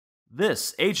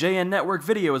This HAN Network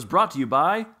video is brought to you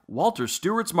by Walter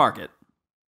Stewart's Market.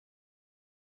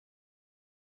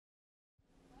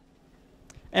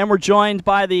 And we're joined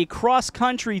by the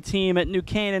cross-country team at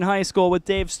Canaan High School with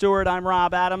Dave Stewart. I'm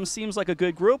Rob Adams. Seems like a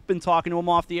good group. Been talking to them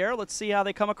off the air. Let's see how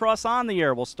they come across on the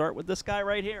air. We'll start with this guy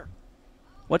right here.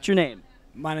 What's your name?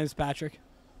 My name is Patrick.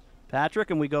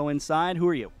 Patrick, and we go inside. Who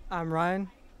are you? I'm Ryan.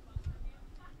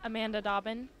 Amanda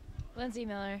Dobbin. Lindsay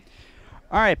Miller.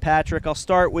 All right, Patrick, I'll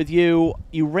start with you.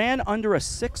 You ran under a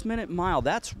 6-minute mile.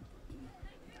 That's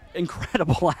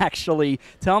incredible, actually.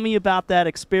 Tell me about that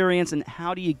experience and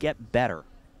how do you get better?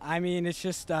 I mean, it's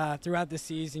just throughout the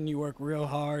season you work real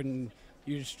hard and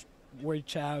you just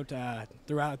reach out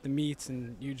throughout the meets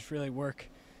and you just really work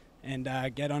and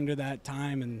get under that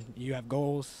time and you have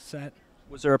goals set.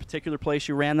 Was there a particular place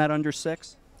you ran that under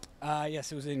 6? Yes,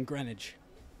 it was in Greenwich.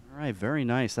 All right, very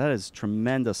nice. That is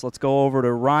tremendous. Let's go over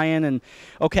to Ryan. And,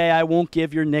 okay, I won't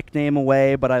give your nickname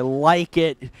away, but I like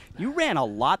it. You ran a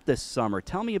lot this summer.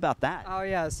 Tell me about that. Oh,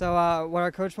 yeah. So what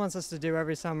our coach wants us to do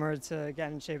every summer to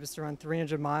get in shape is to run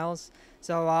 300 miles.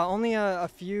 So only a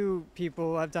few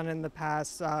people have done it in the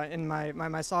past. In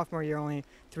my sophomore year, only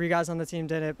 3 guys on the team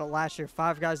did it, but last year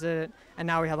 5 guys did it, and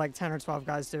now we had like 10 or 12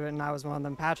 guys do it, and I was one of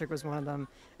them. Patrick was one of them,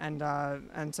 and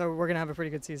so we're going to have a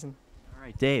pretty good season. All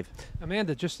right, Dave.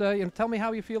 Amanda, just tell me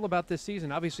how you feel about this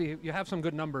season. Obviously, you have some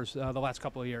good numbers the last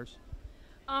couple of years.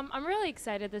 I'm really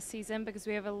excited this season because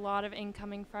we have a lot of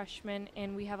incoming freshmen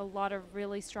and we have a lot of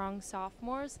really strong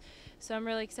sophomores. So I'm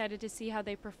really excited to see how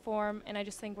they perform, and I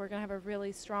just think we're going to have a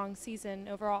really strong season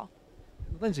overall.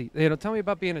 Lindsay, tell me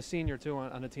about being a senior, too,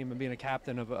 on a team and being a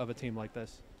captain of a team like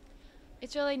this.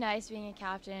 It's really nice being a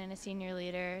captain and a senior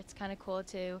leader. It's kind of cool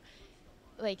to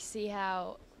see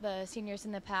how the seniors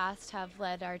in the past have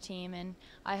led our team, and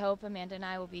I hope Amanda and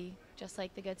I will be just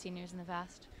like the good seniors in the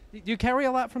past. Do you carry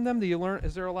a lot from them? Do you learn?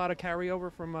 Is there a lot of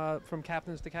carryover from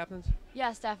captains to captains?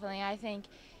 Yes, definitely. I think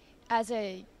as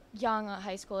a young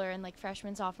high schooler and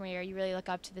freshman, sophomore year, you really look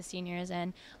up to the seniors,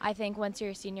 and I think once you're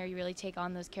a senior, you really take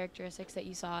on those characteristics that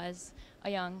you saw as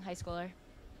a young high schooler.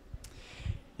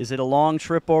 Is it a long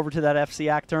trip over to that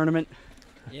FCIAC tournament?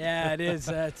 Yeah, it is.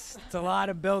 It's a lot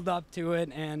of build up to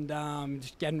it and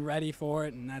just getting ready for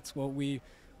it, and that's what we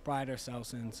pride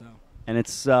ourselves in. So. And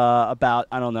it's about,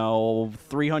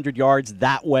 300 yards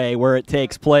that way where it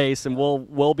takes place, and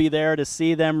we'll be there to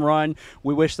see them run.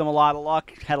 We wish them a lot of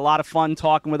luck. Had a lot of fun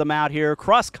talking with them out here.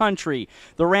 Cross country,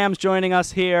 the Rams joining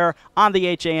us here on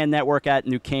the HAN Network at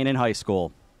Canaan High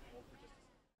School.